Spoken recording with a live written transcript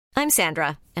I'm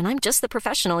Sandra, and I'm just the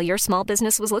professional your small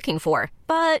business was looking for.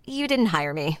 But you didn't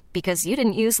hire me because you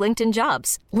didn't use LinkedIn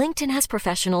Jobs. LinkedIn has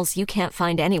professionals you can't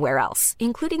find anywhere else,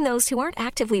 including those who aren't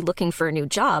actively looking for a new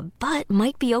job, but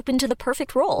might be open to the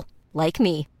perfect role, like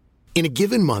me. In a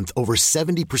given month, over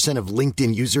 70% of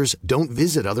LinkedIn users don't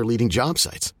visit other leading job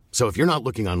sites. So if you're not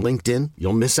looking on LinkedIn,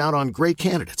 you'll miss out on great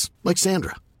candidates like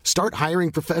Sandra. Start hiring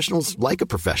professionals like a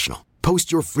professional.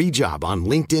 Post your free job on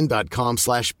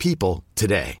linkedin.com/people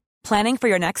today. Planning for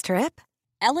your next trip?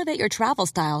 Elevate your travel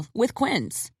style with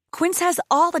Quince. Quince has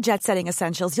all the jet-setting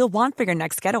essentials you'll want for your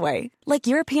next getaway, like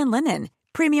European linen,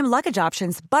 premium luggage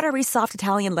options, buttery soft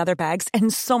Italian leather bags,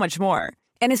 and so much more.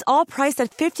 And is all priced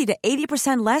at 50 to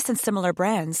 80% less than similar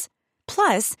brands.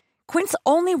 Plus, Quince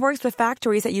only works with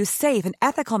factories that use safe and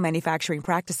ethical manufacturing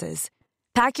practices.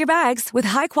 Pack your bags with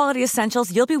high-quality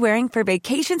essentials you'll be wearing for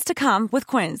vacations to come with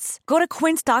Quince. Go to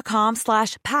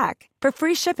quince.com/pack for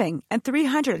free shipping and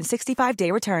 365-day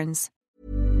returns.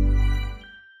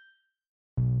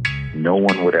 No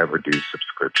one would ever do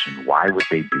subscription. Why would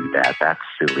they do that? That's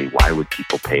silly. Why would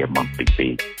people pay a monthly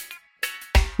fee?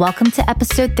 Welcome to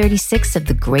episode 36 of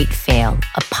The Great Fail,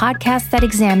 a podcast that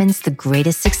examines the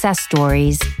greatest success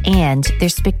stories and their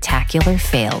spectacular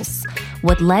fails.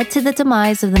 What led to the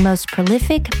demise of the most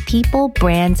prolific people,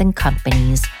 brands, and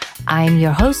companies. I'm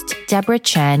your host, Deborah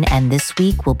Chen, and this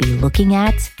week we'll be looking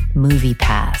at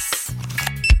MoviePass.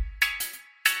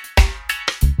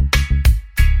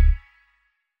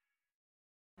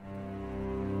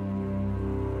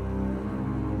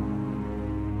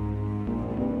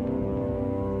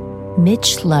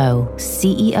 Mitch Lowe,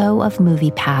 CEO of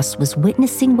MoviePass, was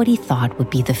witnessing what he thought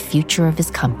would be the future of his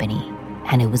company,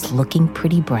 and it was looking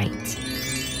pretty bright.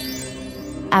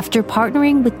 After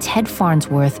partnering with Ted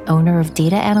Farnsworth, owner of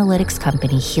data analytics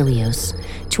company Helios,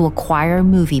 to acquire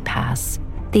MoviePass,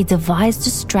 they devised a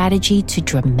strategy to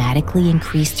dramatically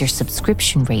increase their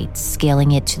subscription rates,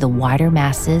 scaling it to the wider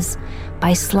masses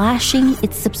by slashing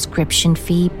its subscription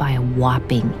fee by a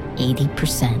whopping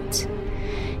 80%.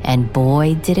 And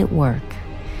boy, did it work.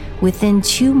 Within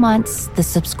 2 months, the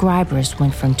subscribers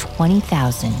went from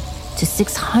 20,000 to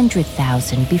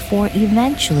 600,000 before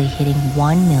eventually hitting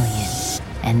 1 million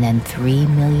and then 3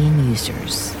 million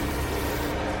users.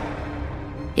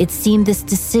 It seemed this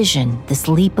decision, this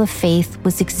leap of faith,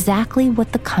 was exactly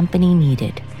what the company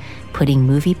needed, putting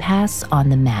MoviePass on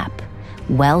the map,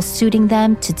 well suiting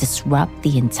them to disrupt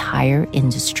the entire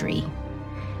industry.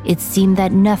 It seemed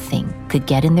that nothing could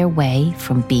get in their way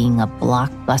from being a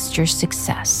blockbuster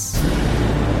success.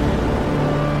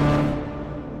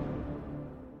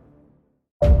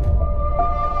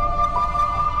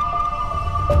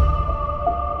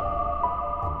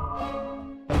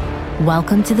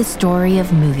 Welcome to the story of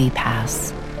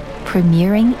MoviePass,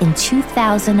 premiering in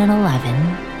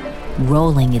 2011,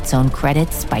 rolling its own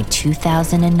credits by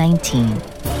 2019.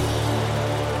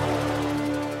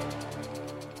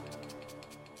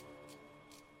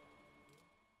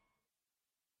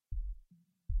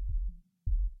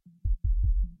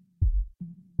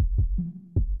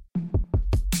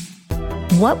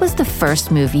 What was the first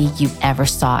movie you ever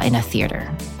saw in a theater?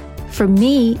 For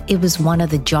me, it was one of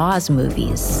the Jaws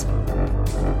movies.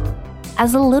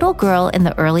 As a little girl in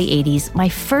the early 80s, my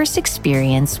first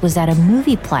experience was at a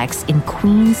movieplex in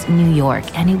Queens, New York,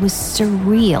 and it was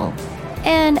surreal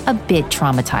and a bit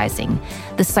traumatizing.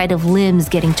 The sight of limbs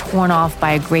getting torn off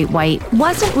by a great white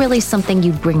wasn't really something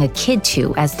you bring a kid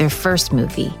to as their first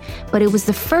movie, but it was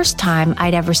the first time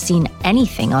I'd ever seen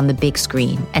anything on the big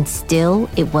screen, and still,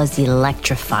 it was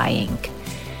electrifying.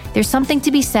 There's something to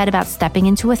be said about stepping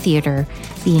into a theater,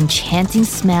 the enchanting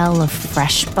smell of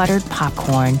fresh buttered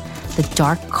popcorn, the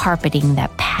dark carpeting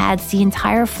that pads the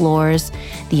entire floors,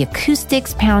 the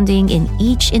acoustics pounding in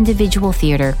each individual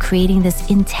theater, creating this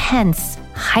intense,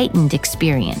 heightened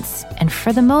experience. And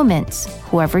for the moment,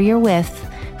 whoever you're with,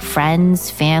 friends,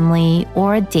 family,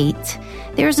 or a date,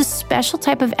 there's a special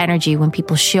type of energy when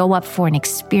people show up for an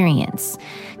experience.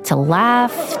 To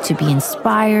laugh, to be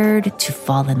inspired, to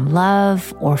fall in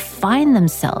love, or find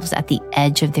themselves at the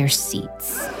edge of their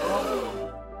seats.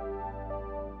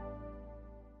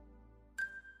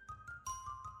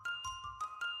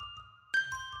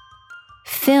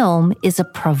 Film is a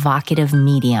provocative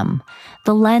medium.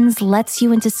 The lens lets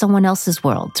you into someone else's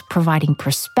world, providing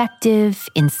perspective,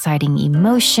 inciting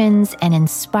emotions, and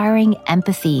inspiring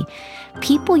empathy.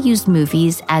 People use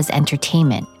movies as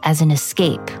entertainment, as an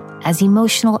escape, as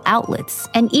emotional outlets,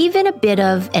 and even a bit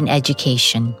of an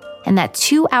education. And that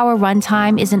 2-hour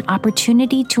runtime is an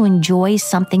opportunity to enjoy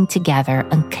something together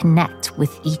and connect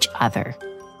with each other.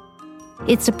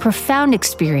 It's a profound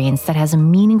experience that has a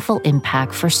meaningful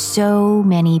impact for so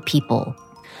many people.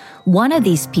 One of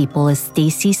these people is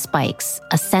Stacy Spikes,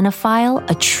 a cinephile,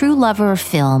 a true lover of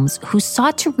films who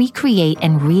sought to recreate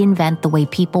and reinvent the way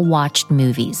people watched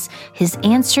movies. His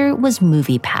answer was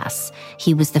MoviePass.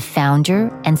 He was the founder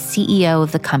and CEO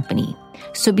of the company.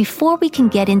 So before we can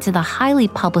get into the highly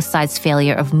publicized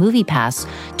failure of MoviePass,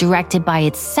 directed by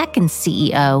its second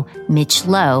CEO, Mitch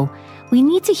Lowe, we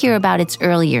need to hear about its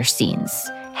earlier scenes,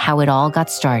 how it all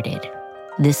got started.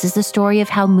 This is the story of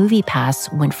how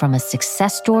MoviePass went from a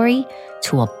success story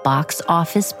to a box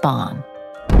office bomb.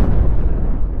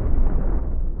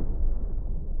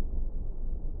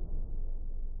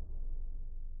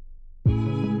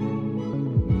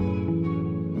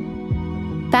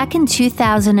 Back in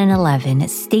 2011,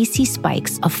 Stacy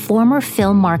Spikes, a former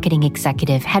film marketing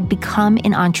executive, had become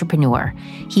an entrepreneur.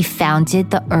 He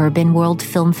founded the Urban World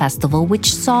Film Festival,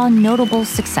 which saw notable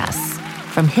success.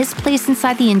 From his place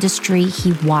inside the industry,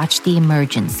 he watched the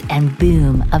emergence and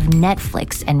boom of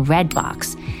Netflix and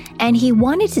Redbox, and he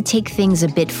wanted to take things a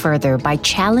bit further by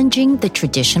challenging the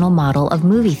traditional model of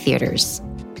movie theaters.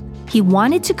 He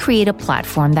wanted to create a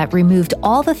platform that removed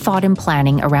all the thought and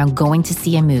planning around going to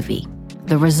see a movie.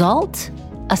 The result?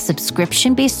 A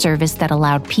subscription-based service that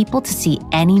allowed people to see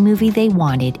any movie they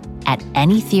wanted at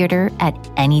any theater at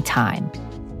any time.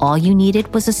 All you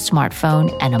needed was a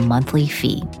smartphone and a monthly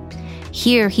fee.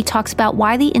 Here, he talks about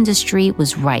why the industry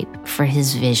was ripe for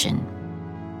his vision.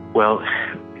 Well,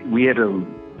 we had a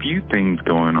few things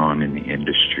going on in the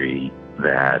industry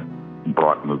that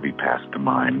brought MoviePass to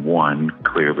mind. One,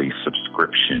 clearly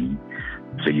subscription.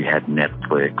 So you had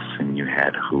Netflix and you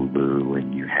had Hulu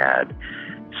and you had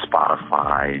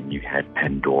Spotify and you had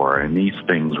Pandora, and these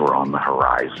things were on the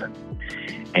horizon.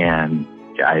 And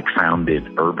I had founded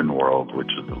Urban World,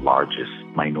 which is the largest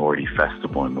minority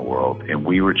festival in the world, and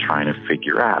we were trying to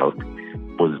figure out,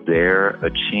 was there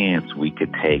a chance we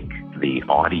could take the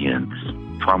audience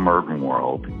from Urban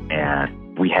World,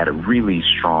 and we had a really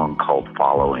strong cult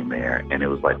following there, and it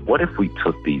was like, what if we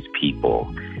took these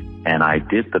people? And I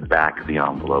did the back of the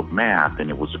envelope math, and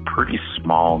it was a pretty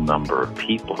small number of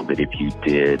people that if you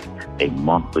did a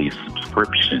monthly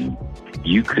subscription,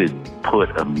 you could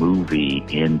put a movie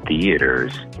in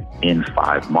theaters in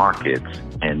 5 markets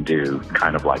and do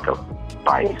kind of like a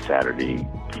Friday, Saturday,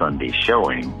 Sunday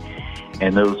showing.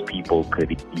 And those people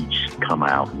could each come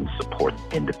out and support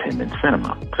independent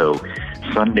cinema. So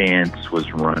Sundance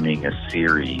was running a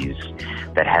series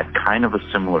that had kind of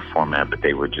a similar format, but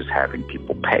they were just having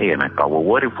people pay. And I thought, well,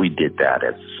 what if we did that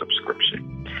as a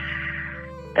subscription?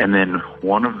 And then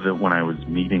when I was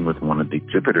meeting with one of the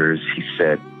exhibitors, he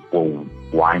said, well,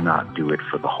 why not do it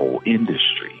for the whole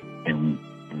industry? And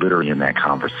literally in that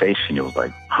conversation, it was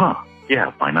like,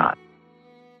 yeah, why not?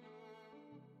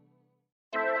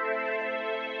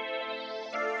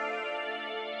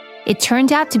 It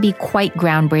turned out to be quite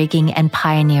groundbreaking and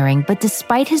pioneering, but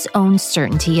despite his own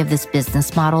certainty of this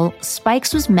business model,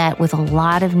 Spikes was met with a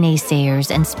lot of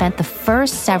naysayers and spent the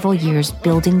first several years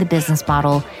building the business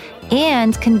model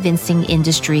and convincing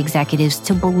industry executives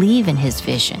to believe in his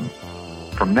vision.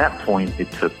 From that point,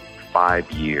 it took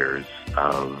 5 years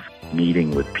of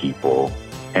meeting with people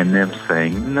and them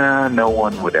saying, nah, no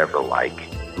one would ever like.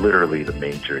 Literally the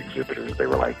major exhibitors, they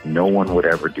were like, no one would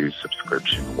ever do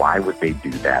subscription. Why would they do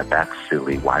that? That's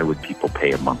silly. Why would people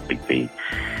pay a monthly fee?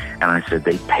 And I said,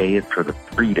 they pay it for the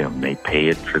freedom. They pay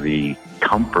it for the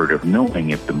comfort of knowing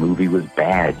if the movie was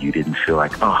bad, you didn't feel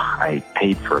like, I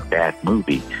paid for a bad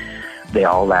movie. They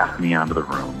all laughed me out of the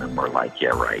room and were like, yeah,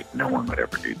 right. No one would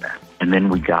ever do that. And then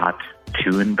we got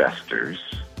 2 investors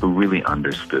who really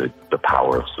understood the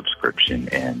power of subscription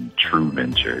and true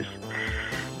ventures.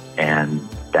 And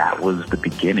that was the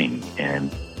beginning, and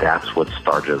that's what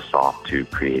started us off to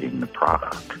creating the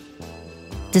product.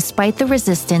 Despite the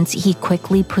resistance, he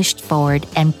quickly pushed forward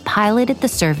and piloted the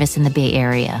service in the Bay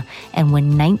Area. And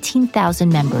when 19,000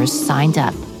 members signed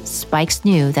up, Spikes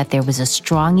knew that there was a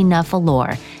strong enough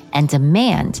allure and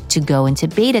demand to go into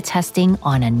beta testing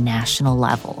on a national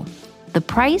level. The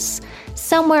price?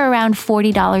 Somewhere around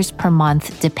 $40 per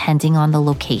month, depending on the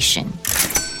location.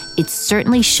 It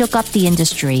certainly shook up the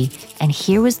industry, and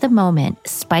here was the moment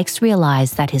Spikes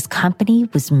realized that his company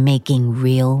was making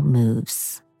real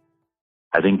moves.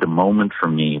 I think the moment for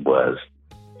me was,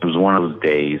 it was one of those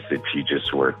days that you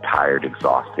just were tired,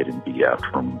 exhausted, and beat up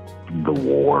from the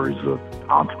wars of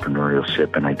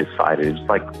entrepreneurship, and I decided, it was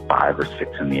like 5 or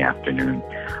 6 in the afternoon,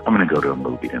 I'm going to go to a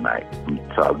movie tonight. And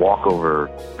so I walk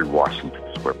over through Washington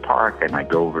Square Park, and I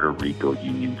go over to Regal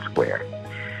Union Square.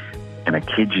 And I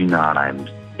kid you not, I'm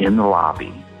in the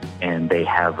lobby, and they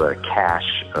have a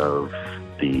cache of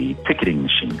the ticketing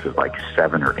machines. There's like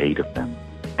 7 or 8 of them.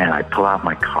 And I pull out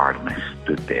my card, and I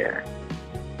stood there.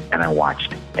 And I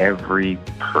watched every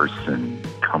person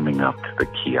coming up to the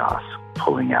kiosk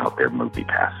pulling out their movie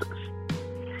passes.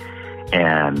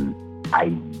 And I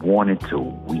wanted to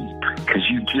weep because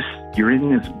you're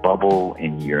in this bubble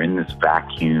and you're in this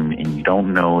vacuum and you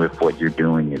don't know if what you're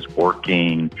doing is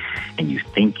working, and you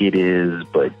think it is,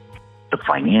 but the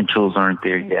financials aren't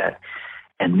there yet.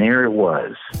 And there it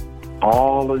was.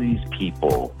 All of these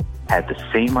people had the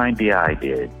same idea I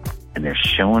did, and they're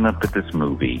showing up at this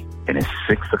movie, and it's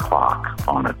 6 o'clock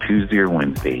on a Tuesday or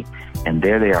Wednesday, and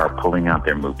there they are pulling out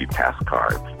their MoviePass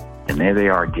cards. And there they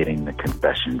are getting the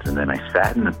concessions. And then I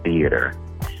sat in the theater,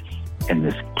 and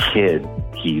this kid,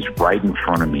 he's right in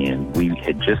front of me, and we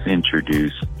had just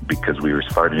introduced, because we were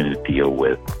starting to deal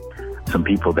with some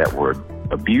people that were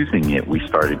abusing it, we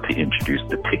started to introduce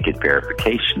the ticket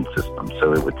verification system.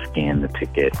 So it would scan the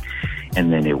ticket,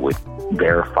 and then it would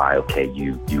verify, okay,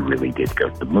 you really did go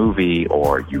to the movie,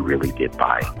 or you really did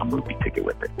buy a movie ticket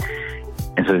with it.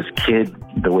 And so this kid,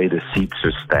 the way the seats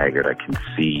are staggered, I can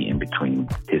see in between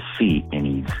his seat, and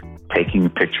he's taking a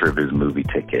picture of his movie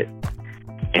ticket.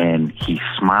 And he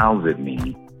smiles at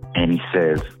me, and he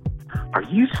says, "Are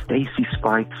you Stacy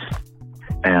Spikes?"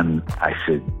 And I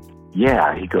said,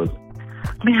 "Yeah." He goes,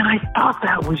 "Man, I thought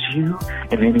that was you."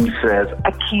 And then he says,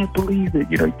 "I can't believe it.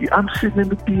 I'm sitting in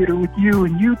the theater with you,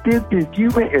 and you did this.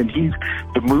 And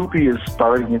the movie is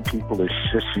starting, and people are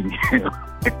shushing him."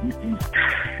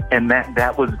 And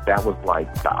that was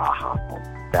like the aha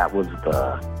moment. That was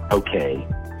the, okay,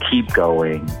 keep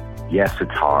going. Yes,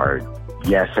 it's hard.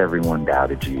 Yes, everyone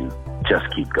doubted you. Just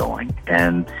keep going.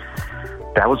 And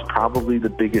that was probably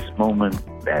the biggest moment,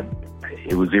 that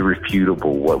it was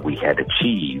irrefutable what we had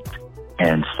achieved,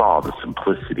 and saw the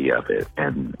simplicity of it.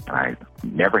 And I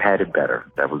never had it better.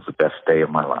 That was the best day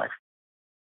of my life.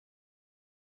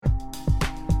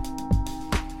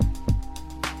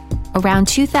 Around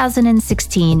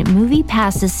 2016,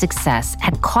 MoviePass's success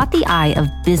had caught the eye of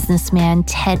businessman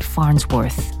Ted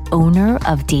Farnsworth, owner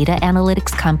of data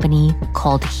analytics company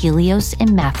called Helios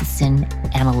and Matheson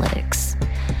Analytics.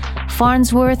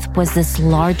 Farnsworth was this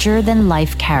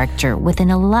larger-than-life character with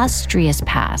an illustrious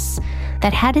past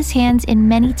that had his hands in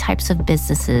many types of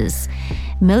businesses,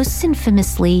 most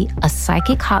infamously a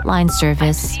psychic hotline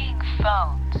service,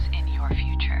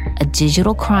 a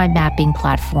digital crime mapping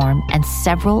platform, and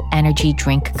several energy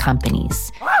drink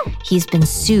companies. He's been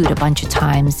sued a bunch of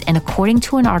times, and according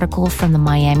to an article from the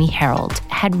Miami Herald,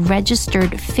 had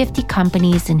registered 50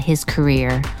 companies in his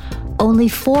career, only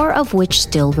 4 of which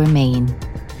still remain.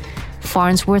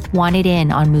 Farnsworth wanted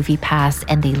in on MoviePass,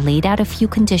 and they laid out a few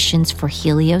conditions for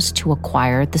Helios to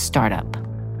acquire the startup.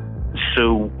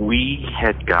 So we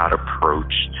had got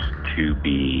approached to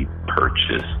be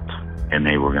purchased, and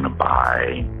they were going to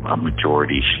buy a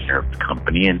majority share of the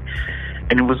company. And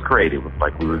it was great. It was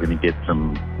like we were going to get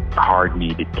some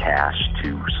hard-needed cash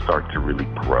to start to really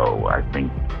grow. I think,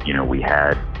 we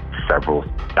had several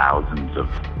thousands of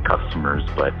customers,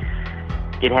 but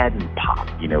it hadn't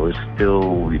popped. It was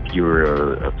still, if you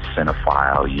were a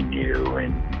cinephile, you knew,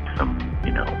 and some,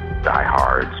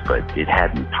 diehards, but it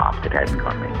hadn't popped. It hadn't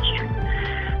gone mainstream.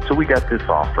 So we got this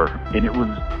offer, and it was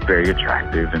very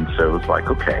attractive, and so it was like,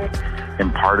 okay.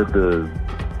 And part of the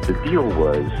deal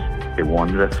was they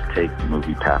wanted us to take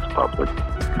MoviePass public.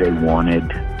 They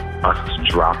wanted us to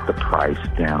drop the price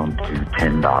down to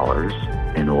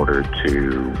 $10 in order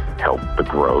to help the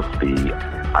growth. The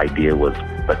idea was,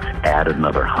 let's add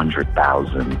another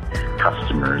 100,000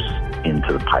 customers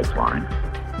into the pipeline.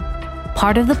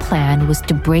 Part of the plan was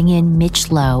to bring in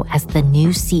Mitch Lowe as the new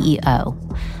CEO.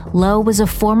 Lowe was a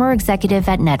former executive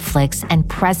at Netflix and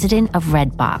president of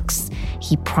Redbox.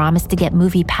 He promised to get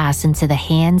MoviePass into the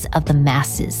hands of the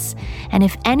masses. And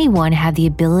if anyone had the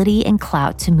ability and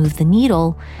clout to move the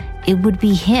needle, it would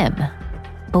be him.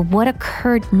 But what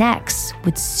occurred next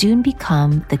would soon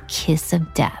become the kiss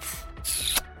of death.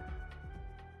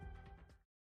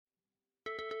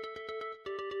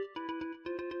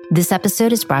 This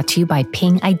episode is brought to you by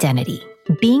Ping Identity.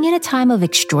 Being in a time of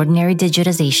extraordinary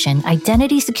digitization,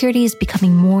 identity security is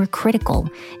becoming more critical.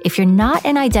 If you're not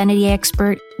an identity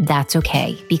expert, that's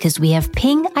okay, because we have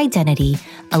Ping Identity,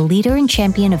 a leader and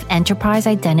champion of enterprise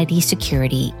identity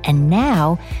security. And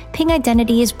now, Ping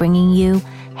Identity is bringing you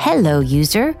Hello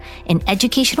User, an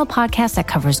educational podcast that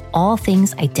covers all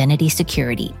things identity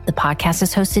security. The podcast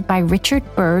is hosted by Richard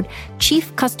Bird,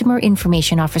 Chief Customer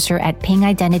Information Officer at Ping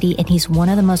Identity, and he's one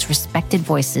of the most respected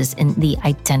voices in the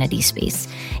identity space.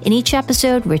 In each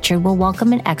episode, Richard will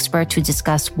welcome an expert to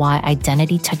discuss why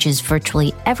identity touches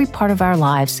virtually every part of our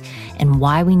lives and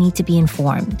why we need to be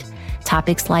informed.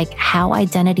 Topics like how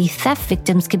identity theft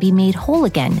victims could be made whole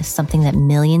again is something that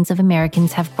millions of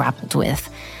Americans have grappled with.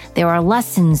 There are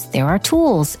lessons, there are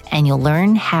tools, and you'll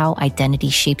learn how identity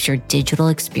shapes your digital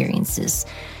experiences.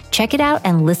 Check it out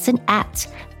and listen at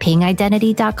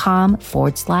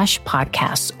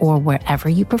pingidentity.com/podcasts or wherever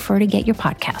you prefer to get your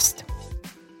podcast.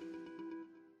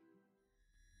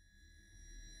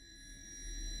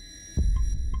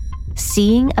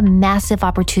 Seeing a massive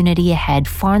opportunity ahead,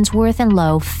 Farnsworth and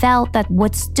Lowe felt that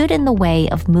what stood in the way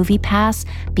of MoviePass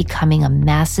becoming a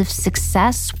massive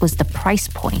success was the price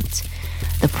point.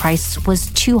 The price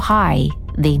was too high.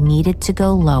 They needed to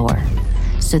go lower.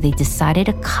 So they decided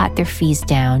to cut their fees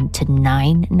down to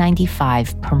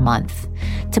 $9.95 per month.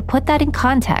 To put that in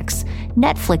context,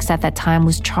 Netflix at that time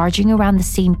was charging around the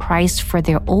same price for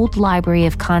their old library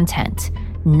of content,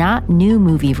 not new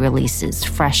movie releases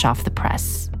fresh off the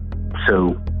press.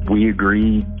 So we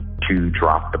agreed to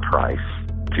drop the price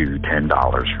to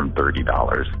 $10 from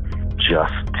 $30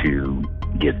 just to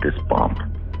get this bump.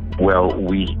 Well,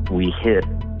 we hit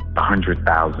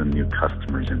 100,000 new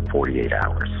customers in 48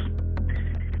 hours.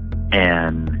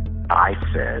 And I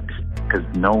said, because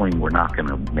knowing we're not going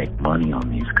to make money on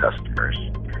these customers,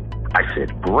 I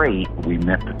said, great, we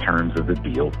met the terms of the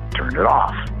deal, turn it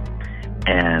off.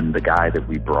 And the guy that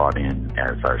we brought in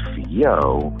as our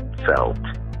CEO felt,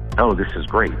 oh, this is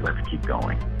great, let's keep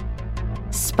going.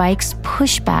 Spike's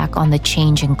pushback on the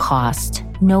change in cost.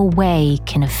 No way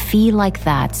can a fee like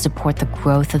that support the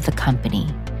growth of the company.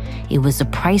 It was a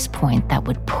price point that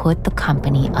would put the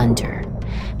company under.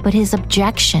 But his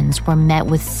objections were met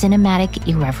with cinematic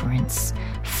irreverence.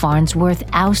 Farnsworth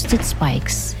ousted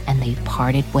Spikes, and they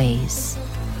parted ways.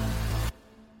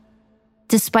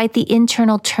 Despite the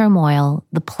internal turmoil,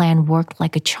 the plan worked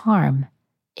like a charm,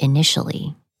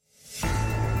 initially.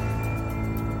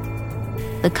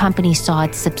 The company saw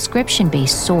its subscription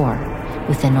base soar,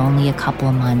 within only a couple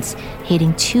of months,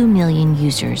 hitting 2 million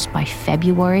users by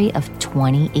February of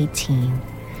 2018.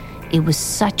 It was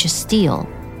such a steal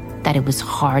that it was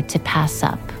hard to pass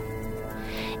up.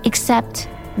 Except,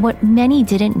 what many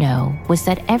didn't know was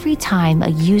that every time a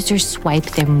user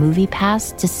swiped their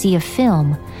MoviePass to see a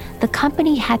film, the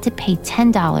company had to pay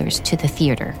 $10 to the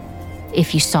theater.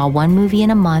 If you saw one movie in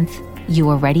a month, you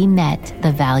already met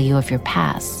the value of your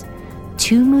pass.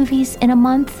 2 movies in a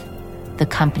month? The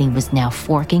company was now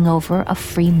forking over a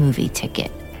free movie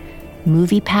ticket.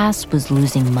 MoviePass was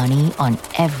losing money on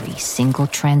every single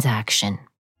transaction.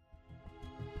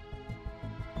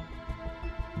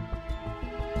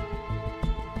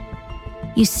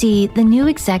 You see, the new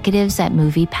executives at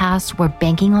MoviePass were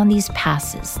banking on these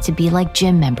passes to be like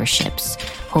gym memberships,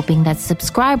 hoping that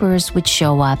subscribers would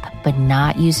show up but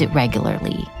not use it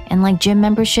regularly. And like gym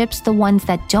memberships, the ones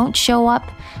that don't show up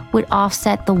would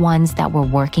offset the ones that were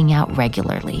working out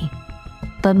regularly.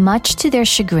 But much to their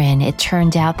chagrin, it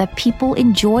turned out that people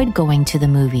enjoyed going to the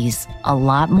movies a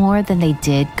lot more than they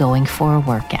did going for a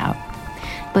workout.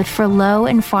 But for Lowe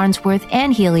and Farnsworth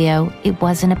and Helio, it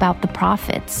wasn't about the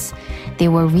profits. They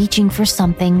were reaching for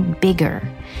something bigger.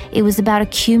 It was about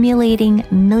accumulating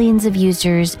millions of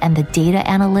users and the data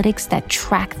analytics that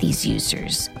track these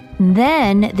users.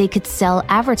 Then they could sell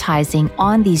advertising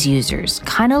on these users,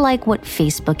 kind of like what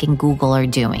Facebook and Google are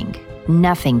doing.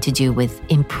 Nothing to do with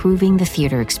improving the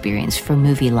theater experience for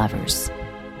movie lovers.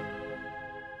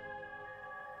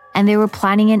 And they were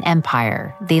planning an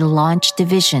empire. They launched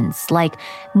divisions like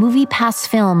MoviePass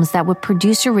Films that would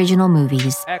produce original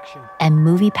movies, and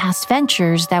MoviePass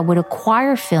Ventures that would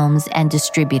acquire films and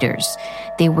distributors.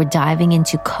 They were diving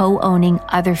into co-owning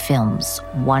other films,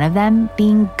 one of them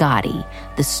being Gotti,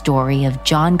 the story of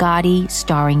John Gotti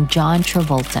starring John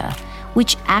Travolta,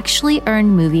 which actually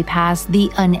earned MoviePass the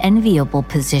unenviable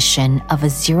position of a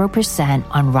 0%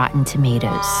 on Rotten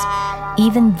Tomatoes.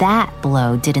 Even that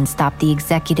blow didn't stop the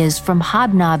executives from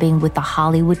hobnobbing with the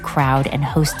Hollywood crowd and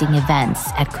hosting events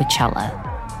at Coachella.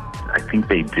 I think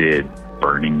they did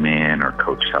Burning Man or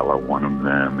Coachella, one of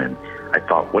them, and I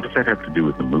thought, what does that have to do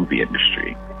with the movie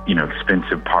industry? You know,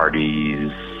 expensive parties,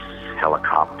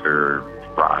 helicopter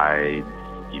rides,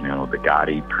 you know, the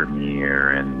Gotti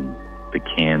premiere and the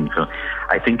Cannes. So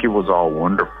I think it was all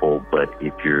wonderful, but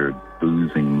if you're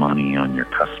losing money on your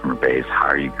customer base, how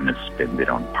are you going to spend it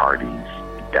on parties?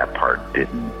 That part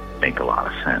didn't make a lot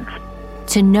of sense.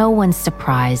 To no one's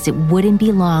surprise, it wouldn't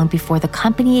be long before the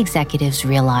company executives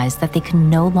realized that they could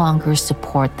no longer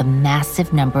support the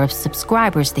massive number of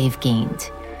subscribers they've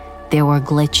gained. There were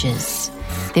glitches.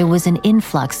 There was an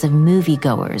influx of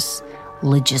moviegoers,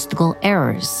 logistical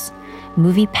errors.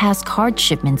 MoviePass card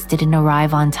shipments didn't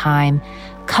arrive on time.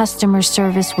 customer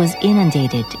service was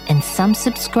inundated, and some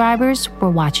subscribers were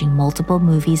watching multiple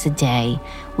movies a day,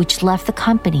 which left the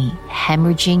company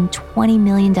hemorrhaging $20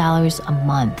 million a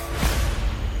month.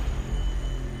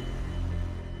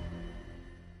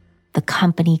 The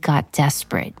company got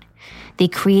desperate. They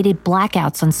created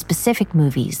blackouts on specific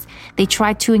movies. They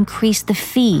tried to increase the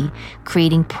fee,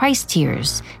 creating price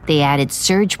tiers. They added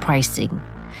surge pricing,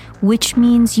 which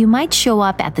means you might show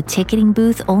up at the ticketing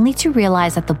booth only to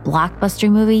realize that the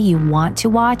blockbuster movie you want to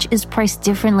watch is priced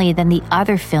differently than the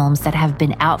other films that have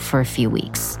been out for a few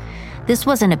weeks. This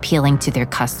wasn't appealing to their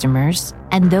customers,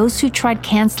 and those who tried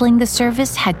canceling the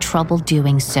service had trouble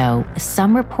doing so.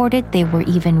 Some reported they were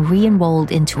even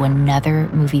re-enrolled into another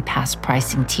MoviePass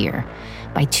pricing tier.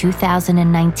 By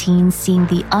 2019, seeing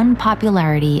the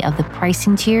unpopularity of the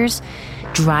pricing tiers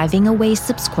driving away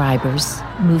subscribers,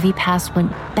 MoviePass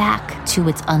went back to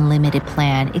its unlimited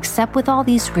plan, except with all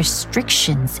these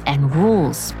restrictions and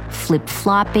rules,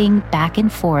 flip-flopping back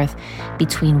and forth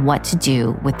between what to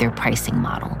do with their pricing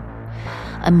model.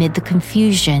 Amid the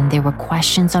confusion, there were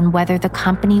questions on whether the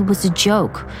company was a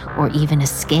joke or even a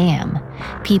scam.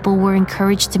 People were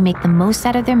encouraged to make the most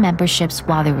out of their memberships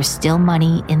while there was still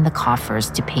money in the coffers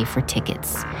to pay for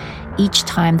tickets. Each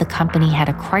time the company had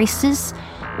a crisis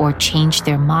or changed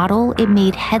their model, it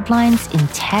made headlines in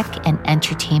tech and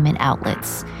entertainment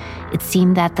outlets. It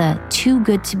seemed that the too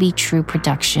good to be true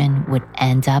production would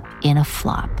end up in a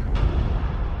flop.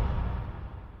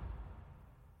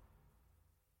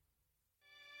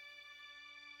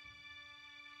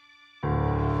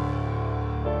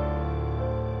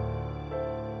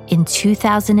 In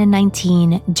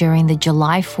 2019, during the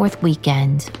July 4th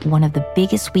weekend, one of the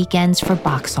biggest weekends for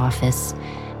box office,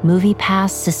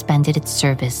 MoviePass suspended its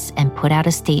service and put out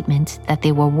a statement that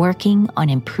they were working on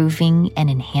improving and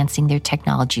enhancing their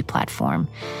technology platform,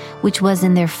 which was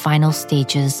in their final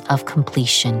stages of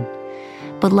completion.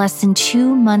 But less than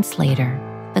 2 months later,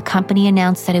 the company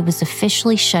announced that it was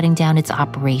officially shutting down its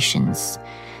operations,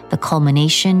 the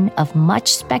culmination of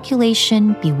much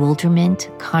speculation, bewilderment,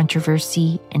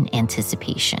 controversy, and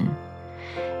anticipation.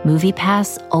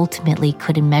 MoviePass ultimately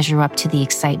couldn't measure up to the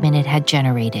excitement it had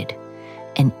generated,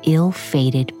 an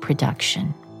ill-fated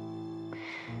production.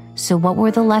 So what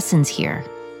were the lessons here?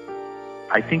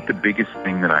 I think the biggest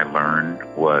thing that I learned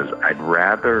was I'd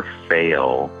rather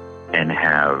fail and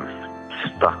have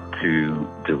stuck to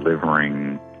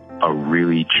delivering a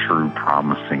really true,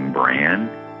 promising brand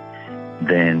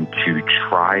than to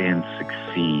try and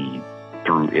succeed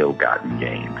through ill-gotten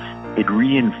gains. It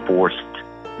reinforced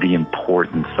the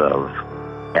importance of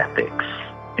ethics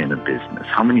in a business.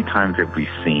 How many times have we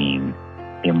seen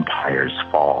empires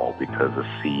fall because a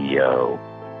CEO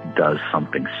does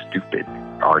something stupid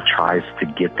or tries to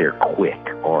get there quick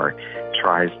or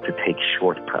tries to take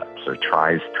shortcuts or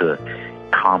tries to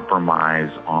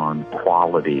compromise on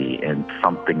quality and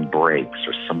something breaks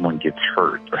or someone gets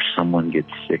hurt or someone gets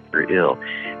sick or ill.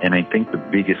 And I think the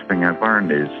biggest thing I've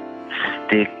learned is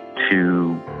stick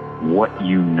to what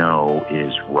you know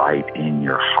is right in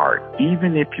your heart,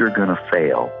 even if you're going to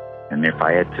fail. And if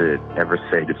I had to ever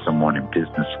say to someone in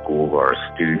business school or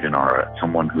a student or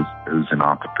someone who's an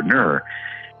entrepreneur,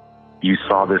 you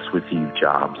saw this with Steve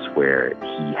Jobs, where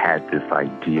he had this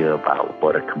idea about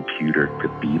what a computer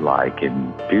could be like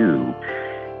and do,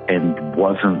 and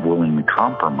wasn't willing to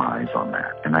compromise on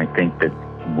that. And I think that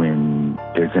when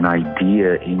there's an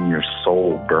idea in your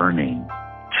soul burning,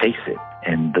 chase it,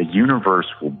 and the universe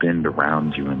will bend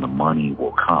around you and the money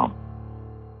will come.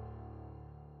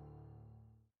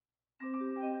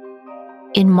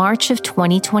 In March of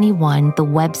 2021, the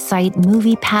website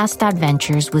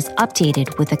MoviePass.Ventures was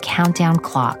updated with a countdown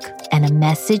clock and a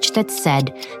message that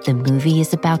said the movie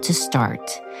is about to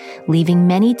start, leaving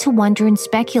many to wonder and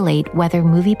speculate whether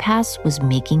MoviePass was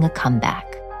making a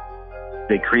comeback.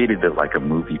 They created it like a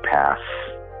MoviePass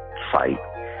site,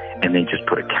 and they just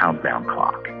put a countdown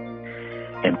clock.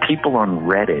 And people on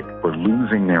Reddit were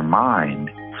losing their mind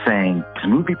saying, is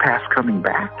MoviePass coming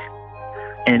back?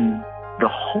 And the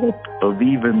hope of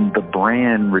even the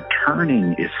brand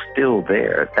returning is still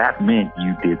there. That meant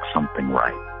you did something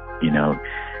right. You know,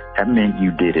 that meant you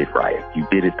did it right. You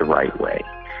did it the right way.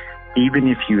 Even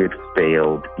if you had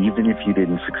failed, even if you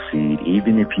didn't succeed,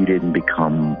 even if you didn't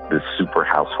become the super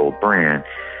household brand,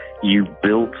 you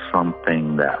built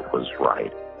something that was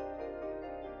right.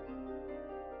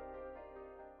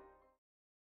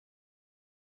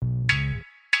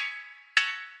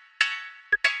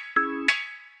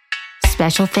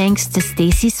 Special thanks to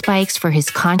Stacy Spikes for his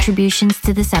contributions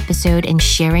to this episode and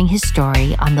sharing his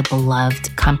story on the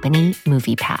beloved company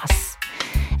MoviePass.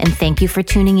 And thank you for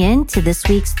tuning in to this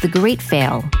week's The Great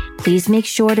Fail. please make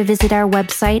sure to visit our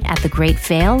website at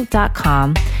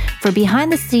thegreatfail.com for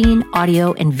behind-the-scene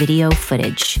audio and video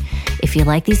footage. If you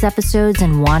like these episodes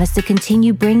and want us to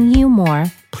continue bringing you more,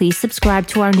 please subscribe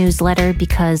to our newsletter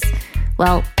because,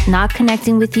 well, not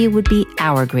connecting with you would be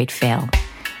our great fail.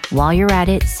 While you're at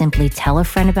it, simply tell a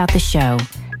friend about the show.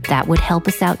 That would help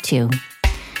us out too.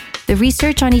 The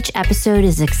research on each episode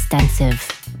is extensive,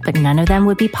 but none of them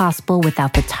would be possible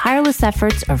without the tireless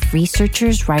efforts of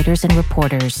researchers, writers, and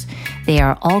reporters. They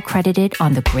are all credited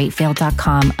on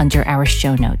thegreatfail.com under our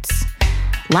show notes.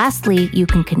 Lastly, you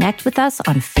can connect with us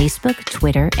on Facebook,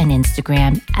 Twitter, and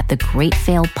Instagram at The Great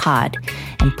Fail Pod.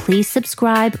 And please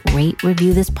subscribe, rate,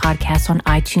 review this podcast on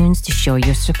iTunes to show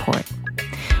your support.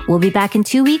 We'll be back in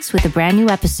 2 weeks with a brand new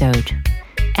episode.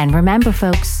 And remember,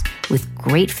 folks, with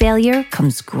great failure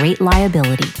comes great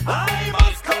liability. I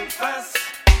must confess,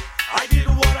 I did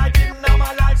what I did, now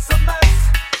my life's a mess.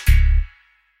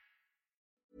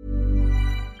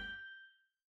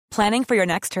 Planning for your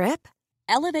next trip?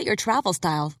 Elevate your travel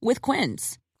style with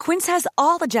Quince. Quince has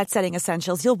all the jet-setting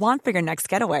essentials you'll want for your next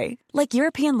getaway, like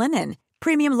European linen,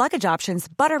 premium luggage options,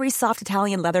 buttery soft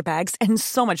Italian leather bags, and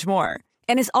so much more.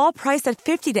 And is all priced at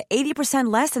 50 to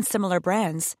 80% less than similar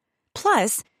brands.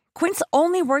 Plus, Quince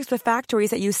only works with factories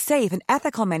that use safe and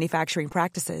ethical manufacturing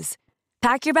practices.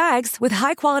 Pack your bags with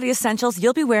high-quality essentials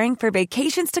you'll be wearing for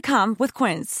vacations to come with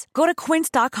Quince. Go to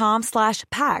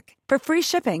quince.com/pack for free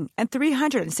shipping and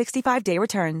 365-day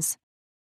returns.